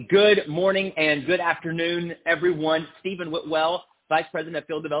Good morning and good afternoon, everyone. Stephen Whitwell, Vice President of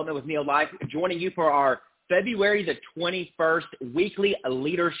Field Development with NeoLife, joining you for our February the 21st weekly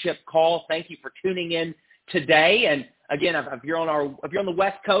leadership call. Thank you for tuning in today. And again, if you're on the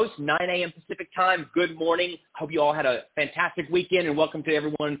West Coast, 9 a.m. Pacific time, good morning. Hope you all had a fantastic weekend, and welcome to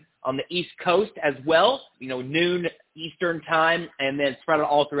everyone on the East Coast as well. Noon Eastern time, and then spread it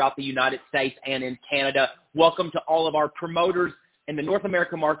all throughout the United States and in Canada. Welcome to all of our promoters in the North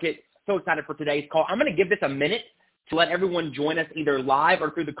America market. So excited for today's call. I'm going to give this a minute to let everyone join us either live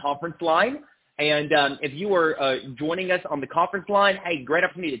or through the conference line. And if you are joining us on the conference line, hey, great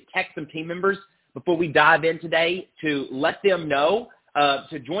opportunity to text some team members before we dive in today to let them know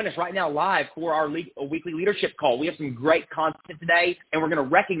to join us right now live for our weekly leadership call. We have some great content today, and we're going to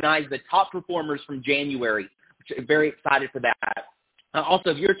recognize the top performers from January, which I'm very excited for that. Also,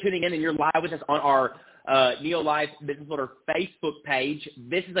 if you're tuning in and you're live with us on our NeoLife Business Builder Facebook page,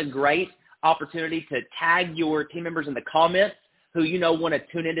 this is a great opportunity to tag your team members in the comments who want to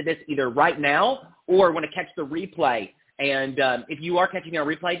tune into this either right now or want to catch the replay. And if you are catching our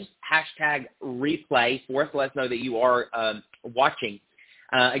replay, just hashtag replay for us to let us know that you are watching.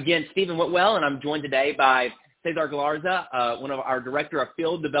 Again, Stephen Whitwell, and I'm joined today by Cesar Galarza, one of our Director of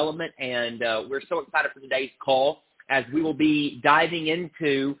Field Development, and we're so excited for today's call as we will be diving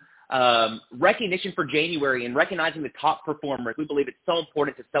into recognition for January and recognizing the top performers. We believe it's so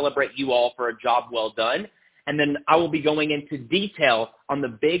important to celebrate you all for a job well done. And then I will be going into detail on the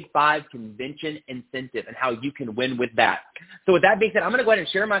Big 5 convention incentive and how you can win with that. So with that being said, I'm going to go ahead and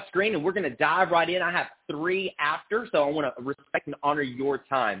share my screen, and we're going to dive right in. I have 3 after, so I want to respect and honor your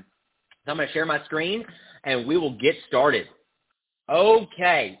time. So I'm going to share my screen, and we will get started.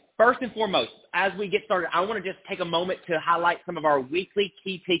 Okay. First and foremost, as we get started, I want to just take a moment to highlight some of our weekly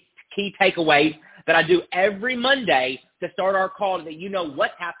key takeaways that I do every Monday to start our call so that you know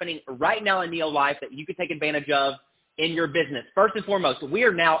what's happening right now in NeoLife that you can take advantage of in your business. First and foremost, we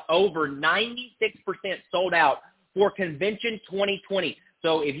are now over 96% sold out for Convention 2020.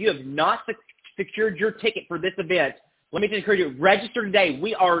 So if you have not secured your ticket for this event, let me just encourage you, register today.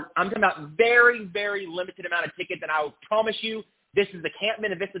 I'm talking about very, very limited amount of tickets, and I will promise you this is the can't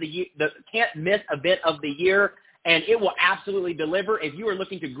miss event of the year. And it will absolutely deliver. If you are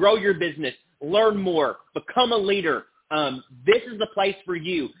looking to grow your business, learn more, become a leader, this is the place for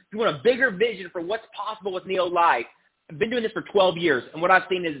you. If you want a bigger vision for what's possible with NeoLife, I've been doing this for 12 years, and what I've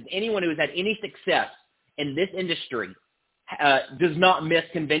seen is anyone who has had any success in this industry does not miss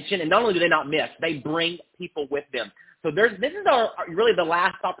convention. And not only do they not miss, they bring people with them. So this is really the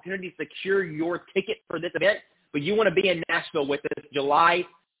last opportunity to secure your ticket for this event, but you want to be in Nashville with us July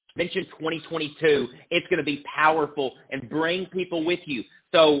Convention 2022. It's going to be powerful and bring people with you.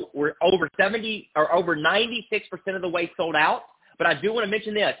 So we're over 96% of the way sold out. But I do want to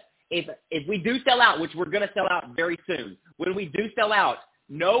mention this. If we do sell out, which we're going to sell out very soon, when we do sell out,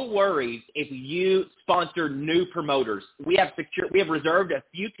 no worries if you sponsor new promoters. We have reserved a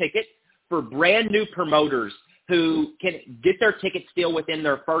few tickets for brand new promoters who can get their tickets still within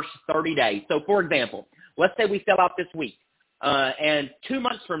their first 30 days. So, for example, let's say we sell out this week. And 2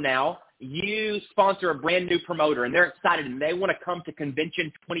 months from now, you sponsor a brand new promoter, and they're excited, and they want to come to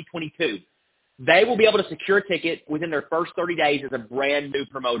Convention 2022. They will be able to secure a ticket within their first 30 days as a brand new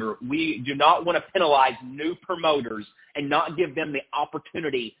promoter. We do not want to penalize new promoters and not give them the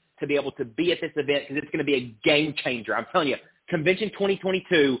opportunity to be able to be at this event because it's going to be a game changer. I'm telling you, Convention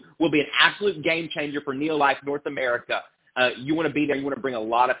 2022 will be an absolute game changer for NeoLife North America. You want to be there. You want to bring a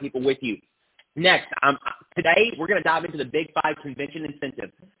lot of people with you. Next, today we're going to dive into the Big 5 convention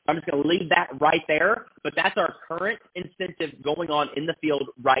incentive. I'm just going to leave that right there, but that's our current incentive going on in the field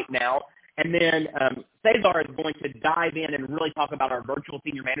right now. And then Cesar is going to dive in and really talk about our virtual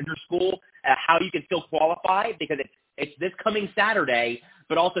senior manager school, how you can still qualify because it's this coming Saturday,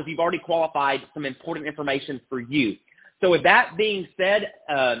 but also if you've already qualified, some important information for you. So with that being said,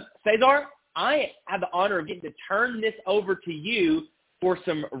 Cesar, I have the honor of getting to turn this over to you for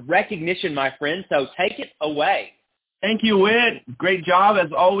some recognition, my friend. So take it away. Thank you, Whit. Great job,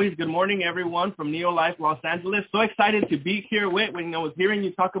 as always. Good morning, everyone, from NeoLife Los Angeles. So excited to be here, Whit. When I was hearing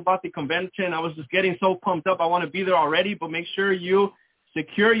you talk about the convention, I was just getting so pumped up. I want to be there already, but make sure you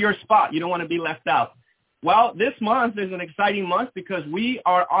secure your spot. You don't want to be left out. Well, this month is an exciting month because we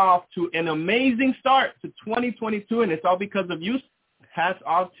are off to an amazing start to 2022, and it's all because of you. Hats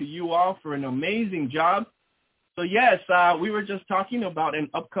off to you all for an amazing job. So, yes, we were just talking about an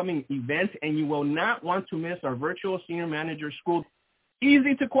upcoming event, and you will not want to miss our virtual senior manager school.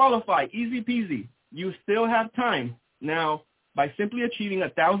 Easy to qualify, easy peasy. You still have time. Now, By simply achieving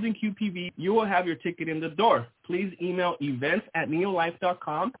 1,000 QPV, you will have your ticket in the door. Please email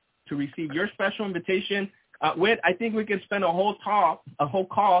events@neolife.com to receive your special invitation. Whit, I think we can spend a whole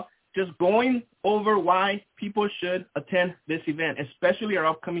call just going over why people should attend this event, especially our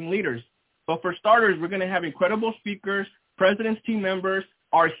upcoming leaders. But for starters, we're going to have incredible speakers, president's team members,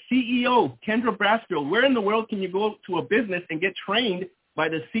 our CEO, Kendra Brasfield. Where in the world can you go to a business and get trained by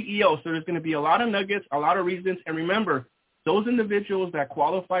the CEO? So there's going to be a lot of nuggets, a lot of reasons. And remember, those individuals that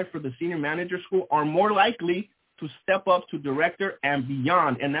qualify for the senior manager school are more likely to step up to director and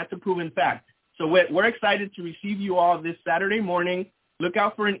beyond. And that's a proven fact. So we're excited to receive you all this Saturday morning. Look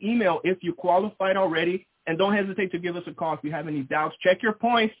out for an email if you qualified already. And don't hesitate to give us a call if you have any doubts. Check your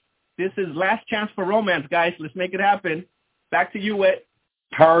points. This is last chance for romance, guys. Let's make it happen. Back to you, Whit.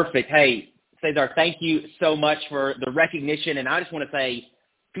 Perfect. Hey, Cesar, thank you so much for the recognition. And I just want to say,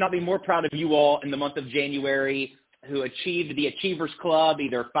 I cannot be more proud of you all in the month of January who achieved the Achievers Club,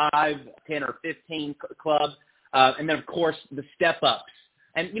 either 5, 10, or 15 club. And then, of course, the step-ups.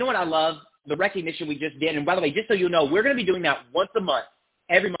 And you know what I love? The recognition we just did. And by the way, just so you know, we're going to be doing that once a month,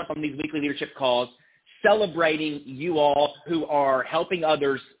 every month on these weekly leadership calls, celebrating you all who are helping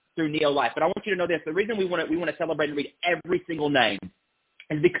others through NeoLife. But I want you to know this. The reason we want to celebrate and read every single name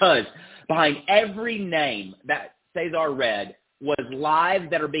is because behind every name that Cesar read was lives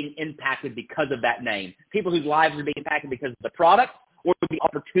that are being impacted because of that name. People whose lives are being impacted because of the product or the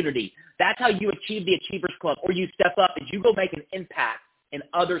opportunity. That's how you achieve the Achievers Club, or you step up as you go make an impact in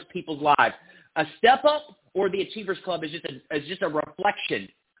others people's lives. A step up or the Achievers Club is just a reflection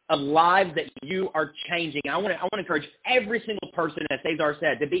of lives that you are changing. I want to encourage every single person, as Cesar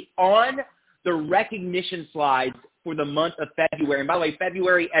said, to be on the recognition slides for the month of February. And by the way,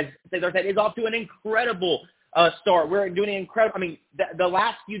 February, as Cesar said, is off to an incredible start. We're doing an incredible. I mean, the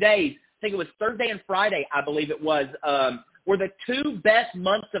last few days, I think it was Thursday and Friday, I believe it was, were the 2 best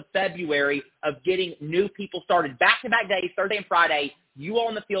months of February of getting new people started. Back-to-back days, Thursday and Friday, you all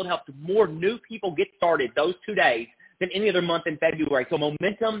in the field helped more new people get started those 2 days than any other month in February. So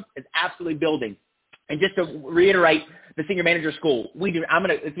momentum is absolutely building. And just to reiterate, the Senior Manager School, it's going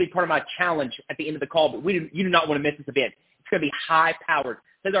to be part of my challenge at the end of the call, but you do not want to miss this event. It's going to be high-powered.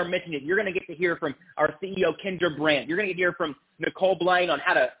 Cesar mentioned it. You're going to get to hear from our CEO, Kendra Brandt. You're going to get to hear from Nicole Blaine on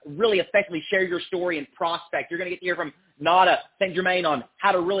how to really effectively share your story and prospect. You're going to get to hear from Nada St. Germain on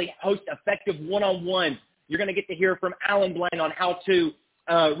how to really host effective one-on-ones. You're going to get to hear from Alan Blaine on how to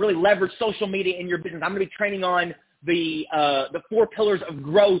really leverage social media in your business. I'm going to be training on the 4 pillars of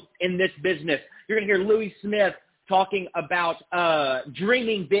growth in this business. You're going to hear Louis Smith talking about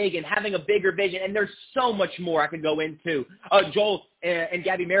dreaming big and having a bigger vision. And there's so much more I could go into. Joel and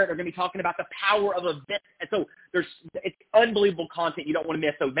Gabby Merritt are going to be talking about the power of events. And so it's unbelievable content you don't want to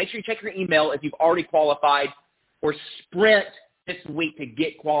miss. So make sure you check your email if you've already qualified, or sprint this week to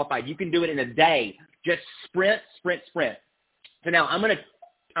get qualified. You can do it in a day. Just sprint. So now I'm going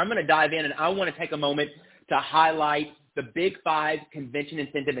to dive in, and I want to take a moment to highlight the Big 5 convention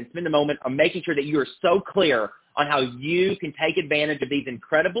incentive and spend a moment on making sure that you are so clear on how you can take advantage of these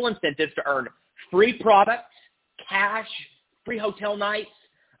incredible incentives to earn free products, cash, free hotel nights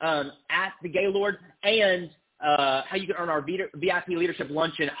at the Gaylord, and how you can earn our VIP Leadership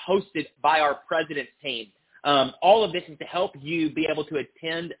Luncheon hosted by our president's team. All of this is to help you be able to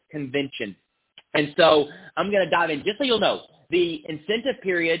attend convention. And so I'm going to dive in. Just so you'll know, the incentive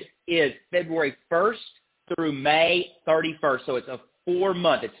period is February 1st through May 31st. So it's a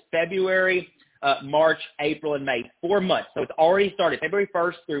 4-month. It's February, March, April, and May. 4 months. So it's already started February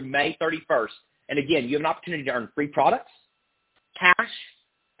 1st through May 31st. And again, you have an opportunity to earn free products, cash,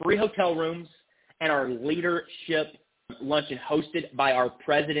 free hotel rooms, and our leadership luncheon hosted by our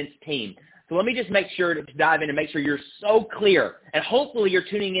president's team. So let me just make sure to dive in and make sure you're so clear. And hopefully you're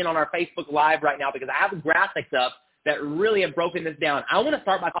tuning in on our Facebook Live right now, because I have graphics up that really have broken this down. I want to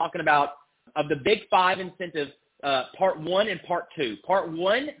start by talking about of the Big 5 incentives, Part 1 and Part 2. Part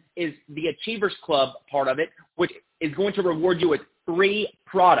 1 is the Achievers Club part of it, which is going to reward you with free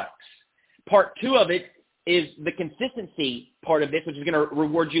products. Part 2 of it is the consistency part of this, which is going to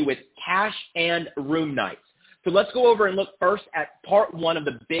reward you with cash and room nights. So let's go over and look first at Part 1 of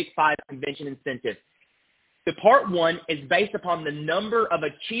the Big 5 convention incentive. The Part 1 is based upon the number of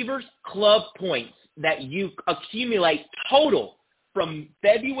Achievers Club points that you accumulate total from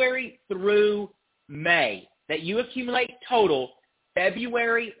February through May. That you accumulate total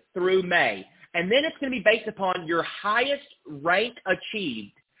February through May. And then it's going to be based upon your highest rank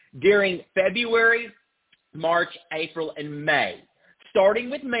achieved during February, March, April, and May, starting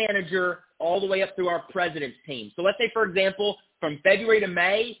with manager all the way up through our president's team. So let's say, for example, from February to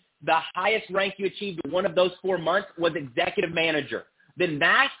May, the highest rank you achieved in one of those 4 months was executive manager. Then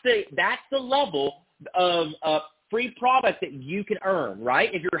that's the level of free product that you can earn,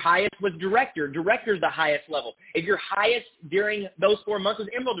 right? If your highest was director, director's the highest level. If your highest during those 4 months was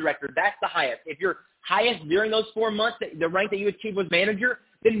emerald director, that's the highest. If your highest during those 4 months, the rank that you achieved was manager,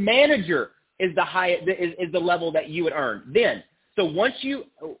 then manager is the highest, is the level that you would earn. Then, so once you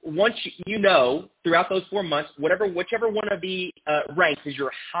know throughout those 4 months, whichever one of the ranks is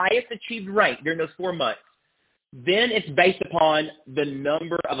your highest achieved rank during those 4 months, then it's based upon the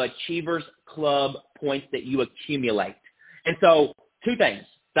number of Achievers Club points that you accumulate. And so 2 things.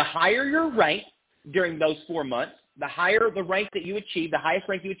 The higher your rank during those 4 months, the higher the rank that you achieve, the highest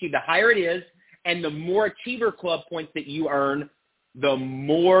rank you achieve, the higher it is, and the more Achiever Club points that you earn, the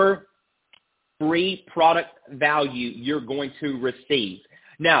more free product value you're going to receive.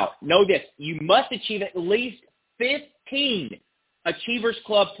 Now, know this. You must achieve at least 15 Achievers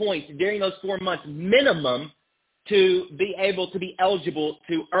Club points during those 4 months minimum to be able to be eligible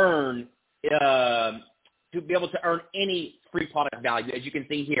to earn any free product value, as you can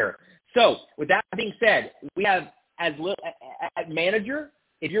see here. So, with that being said, we have at manager.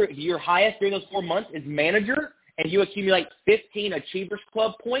 If your highest during those 4 months is manager, and you accumulate 15 Achievers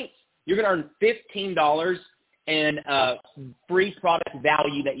Club points, you're going to earn $15 in free product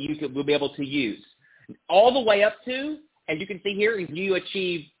value that will be able to use. All the way up to, as you can see here, if you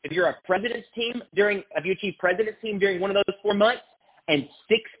achieve president's team during one of those 4 months and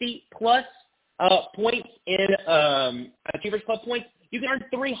 60 plus points in Achievers Club points, you can earn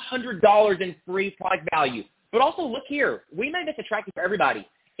 $300 in free product value. But also look here, we made this attractive for everybody.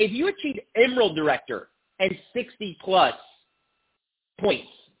 If you achieve Emerald Director and 60 plus points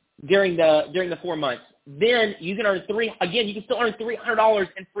during the 4 months, then you can earn you can still earn $300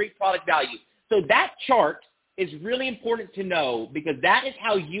 in free product value. So that chart is really important to know because that is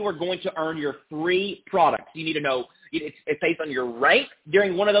how you are going to earn your free products. You need to know it's based on your rank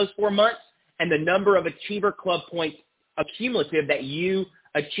during one of those 4 months and the number of Achiever Club points accumulative that you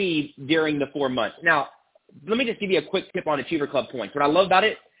achieve during the 4 months. Now, let me just give you a quick tip on Achiever Club points. What I love about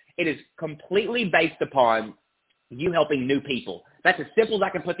it, it is completely based upon you helping new people. That's as simple as I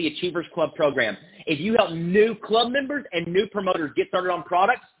can put the Achievers Club program. If you help new club members and new promoters get started on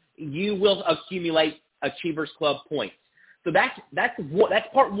products, you will accumulate Achievers Club points. So that's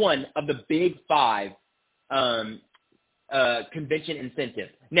part one of the big 5 convention incentive.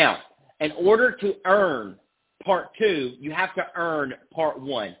 Now, in order to earn part 2, you have to earn part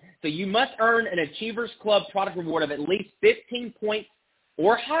 1. So you must earn an Achievers Club product reward of at least 15 points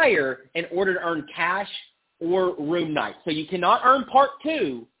or higher in order to earn cash or room nights. So you cannot earn part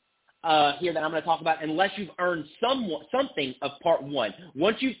 2 here that I'm going to talk about unless you've earned something of part 1.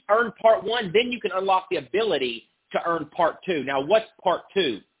 Once you've earned part 1, then you can unlock the ability to earn part 2. Now, what's part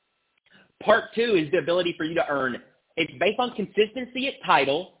 2? Part 2 is the ability for you to earn. It's based on consistency at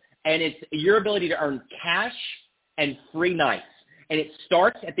title, and it's your ability to earn cash and free nights. And it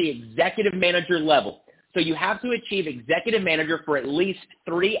starts at the executive manager level. So you have to achieve executive manager for at least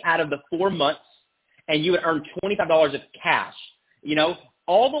 3 out of the 4 months, and you would earn $25 of cash. You know,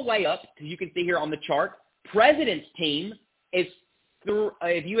 all the way up, as you can see here on the chart, President's Team is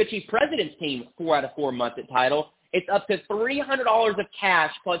if you achieve President's Team 4 out of 4 months at title, it's up to $300 of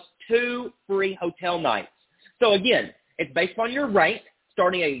cash plus 2 free hotel nights. So again, it's based on your rank,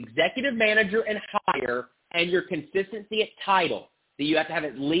 starting at executive manager and higher, and your consistency at title. So you have to have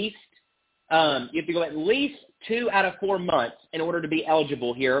at least you have to go at least 2 out of 4 months in order to be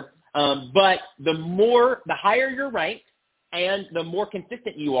eligible here. But the higher your rank and the more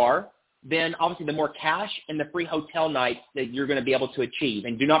consistent you are, then obviously the more cash and the free hotel nights that you're going to be able to achieve.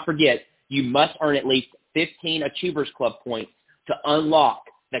 And do not forget, you must earn at least 15 Achievers Club points to unlock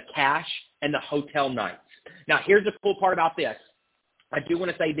the cash and the hotel nights. Now, here's the cool part about this. I do want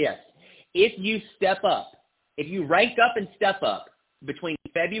to say this. If you rank up and step up between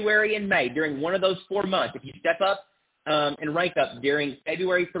February and May during one of those 4 months, if you step up and rank up during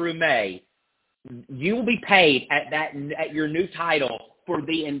February through May, you will be paid at your new title for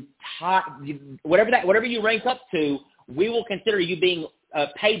the entire whatever you rank up to. We will consider you being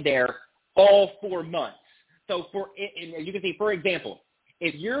paid there all 4 months. So you can see, for example,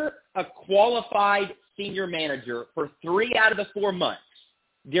 if you're a qualified senior manager for 3 out of the 4 months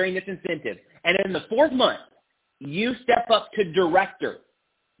during this incentive, and in the 4th month you step up to director,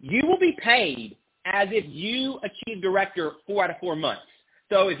 you will be paid as if you achieved director 4 out of 4 months.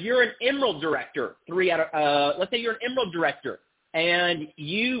 So if you're an Emerald Director, let's say you're an Emerald Director, and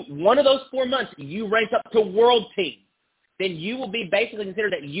one of those 4 months you rank up to World Team, then you will be basically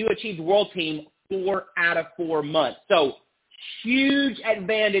considered that you achieved World Team 4 out of 4 months. So huge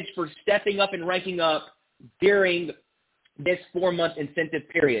advantage for stepping up and ranking up during this 4-month incentive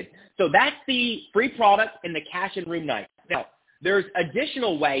period. So that's the free product and the cash and room night. Now, there's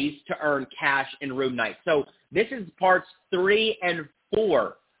additional ways to earn cash and room night. So this is parts 3 and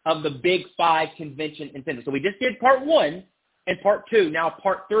 4 of the Big 5 convention incentive. So we just did part 1 and part 2. Now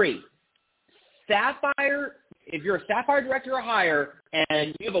part 3. Sapphire, if you're a Sapphire director or higher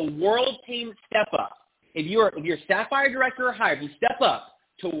and you have a world team step up, if you're Sapphire director or higher, if you step up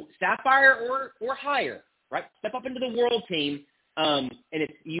to Sapphire or higher, right? Step up into the world team, and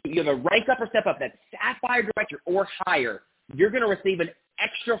it's you have a rank up or step up that's Sapphire director or higher, you're going to receive an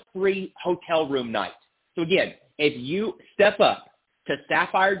extra free hotel room night. So again, if you step up to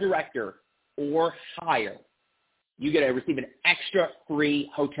Sapphire director or higher, you get to receive an extra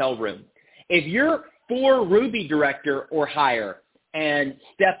free hotel room. If you're 4 Ruby director or higher and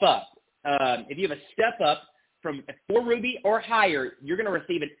step up, if you have a step up from 4 Ruby or higher, you're going to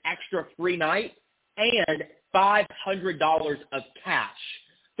receive an extra free night and $500 of cash.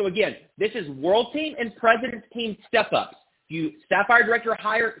 So again, this is World Team and President's Team step-ups. If you Sapphire Director or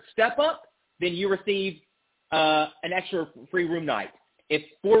higher step up, then you receive an extra free room night. If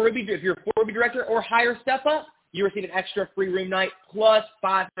you're a 4 Ruby Director or higher step up, you receive an extra free room night plus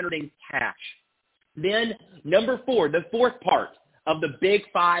 $500 in cash. Then number 4, the 4th part of the Big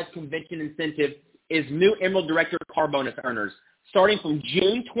 5 convention incentive is new Emerald Director car bonus earners. Starting from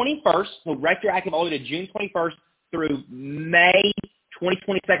June 21st, so retroactive all the way to June 21st through May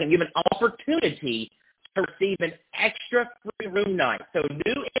 2022, you have an opportunity to receive an extra free room night. So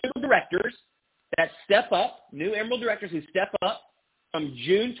new Emerald Directors that step up, new Emerald Directors who step up from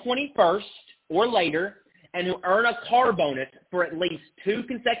June 21st or later and who earn a car bonus for at least 2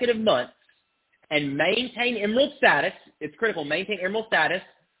 consecutive months and maintain Emerald status, it's critical, maintain Emerald status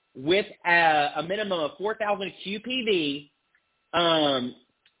with a minimum of 4,000 QPV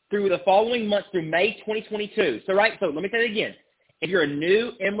through the following months through May 2022. So let me say it again. If you're a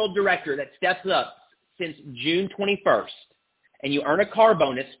new Emerald Director that steps up since June 21st and you earn a car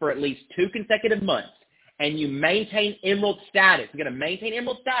bonus for at least 2 consecutive months and you maintain Emerald status, you're going to maintain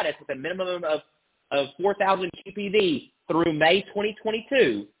Emerald status with a minimum of 4,000 QPV through May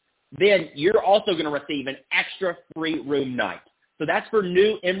 2022, then you're also going to receive an extra free room night. So that's for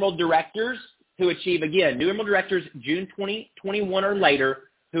new Emerald Directors who achieve, again, new Emerald Directors June 2021 or later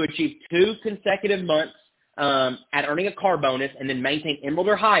who achieve 2 consecutive months at earning a car bonus and then maintain Emerald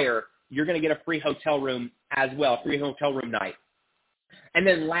or higher, you're going to get a free hotel room as well, free hotel room night. And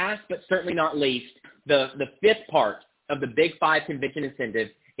then last but certainly not least, the 5th part of the Big 5 convention incentive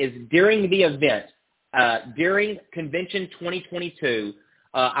is during the event, during Convention 2022,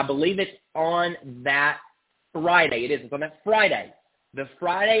 I believe it's on that Friday. It's on that Friday, the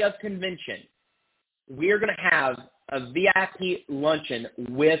Friday of convention. We're going to have a VIP luncheon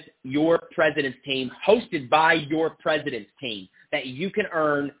with your president's team, hosted by your president's team, that you can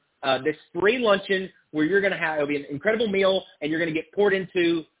earn this free luncheon where you're going to have, it'll be an incredible meal, and you're going to get poured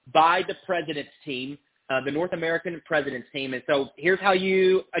into by the president's team, the North American president's team. And so here's how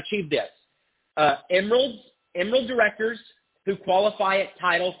you achieve this. Emerald Directors who qualify at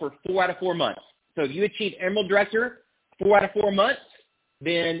title for 4 out of 4 months. So if you achieve Emerald Director 4 out of 4 months,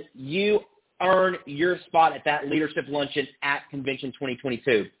 then you earn your spot at that Leadership Luncheon at Convention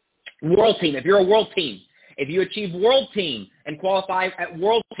 2022. World Team, if you're a World Team, if you achieve World Team and qualify at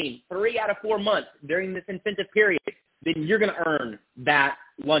World Team 3 out of 4 months during this incentive period, then you're going to earn that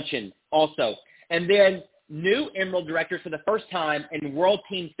luncheon also. And then new Emerald Directors for the first time in World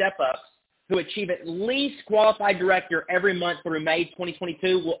Team step-ups who achieve at least Qualified Director every month through May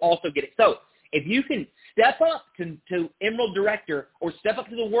 2022 will also get it. So if you can step up to Emerald Director or step up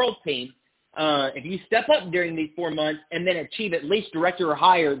to the World Team, if you step up during these 4 months and then achieve at least Director or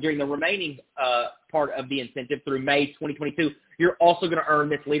higher during the remaining part of the incentive through May 2022, you're also going to earn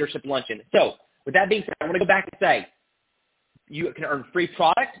this Leadership Luncheon. So with that being said, I want to go back and say you can earn free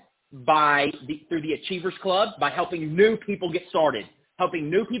product through the Achievers Club by helping new people get started.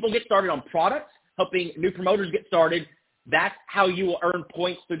 Helping new people get started on products, helping new promoters get started. That's how you will earn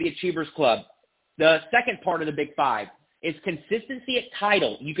points through the Achievers Club. The second part of the Big 5 is consistency at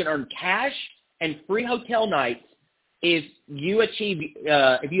title. You can earn cash and free hotel nights if you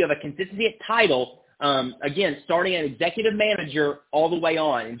have a consistency at title, again, starting at executive manager all the way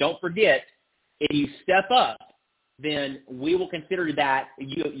on. And don't forget, if you step up, then we will consider that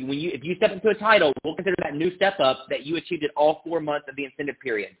if you step into a title, we'll consider that new step up that you achieved at all 4 months of the incentive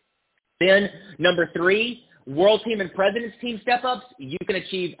period. Then number 3, World Team and President's Team step-ups, you can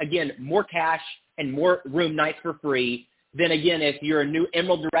achieve, again, more cash and more room nights for free. Then again, if you're a new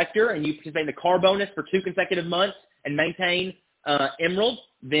Emerald Director and you participate in the car bonus for 2 consecutive months, and maintain Emerald,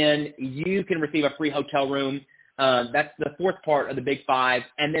 then you can receive a free hotel room. That's the fourth part of the Big Five.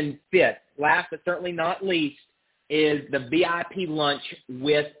 And then fifth, last but certainly not least, is the VIP lunch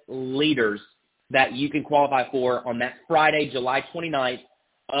with leaders that you can qualify for on that Friday, July 29th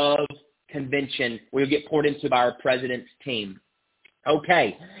of convention, where you'll get poured into by our president's team.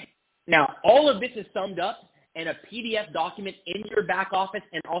 Okay. Now, all of this is summed up in a PDF document in your back office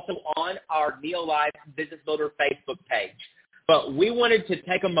and also on our NeoLife Business Builder Facebook page. But we wanted to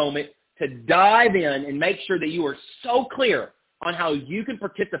take a moment to dive in and make sure that you are so clear on how you can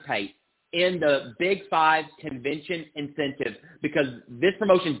participate in the Big Five Convention Incentive, because this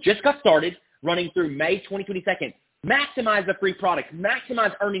promotion just got started, running through May 2022. Maximize the free products,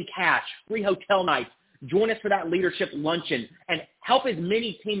 maximize earning cash, free hotel nights. Join us for that Leadership Luncheon and help as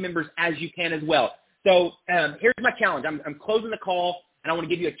many team members as you can as well. So here's my challenge. I'm closing the call, and I want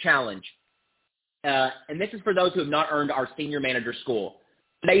to give you a challenge. And this is for those who have not earned our Senior Manager School.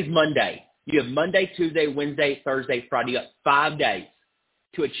 Today's Monday. You have Monday, Tuesday, Wednesday, Thursday, Friday. You have 5 days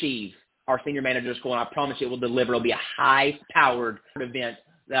to achieve our Senior Manager School, and I promise you it will deliver. It will be a high-powered event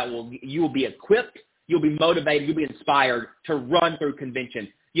that you will be equipped, you'll be motivated, you'll be inspired to run through convention.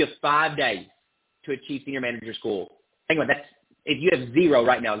 You have 5 days to achieve Senior Manager School. Think about that. If you have zero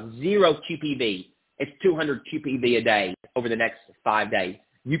right now, zero QPV, it's 200 QPV a day over the next 5 days.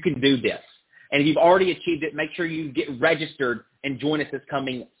 You can do this. And if you've already achieved it, make sure you get registered and join us this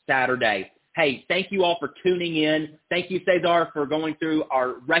coming Saturday. Hey, thank you all for tuning in. Thank you, Cesar, for going through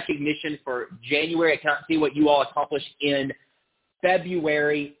our recognition for January. I cannot see what you all accomplished in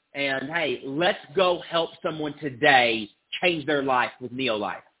February. And, hey, let's go help someone today change their life with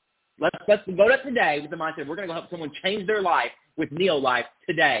NeoLife. Let's vote up today with the mindset we're going to go help someone change their life with NeoLife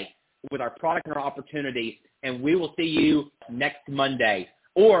today with our product and our opportunity. And we will see you next Monday.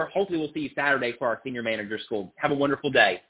 Or hopefully we'll see you Saturday for our Senior Manager School. Have a wonderful day.